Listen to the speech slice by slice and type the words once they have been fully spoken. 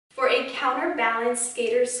counterbalance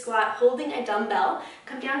skater squat holding a dumbbell.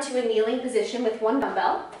 Come down to a kneeling position with one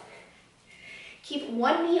dumbbell. Keep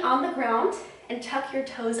one knee on the ground and tuck your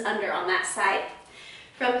toes under on that side.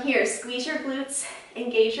 From here, squeeze your glutes,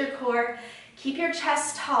 engage your core, keep your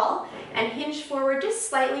chest tall, and hinge forward just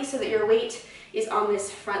slightly so that your weight is on this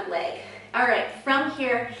front leg. All right, from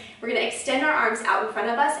here, we're gonna extend our arms out in front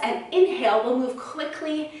of us and inhale. We'll move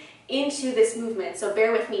quickly into this movement, so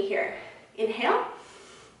bear with me here. Inhale,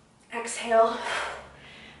 exhale,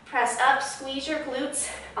 press up, squeeze your glutes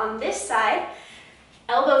on this side,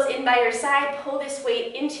 elbows in by your side, pull this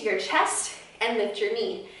weight into your chest and lift your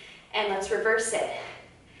knee. And let's reverse it.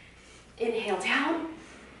 Inhale down,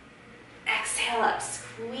 exhale up,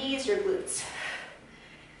 squeeze your glutes.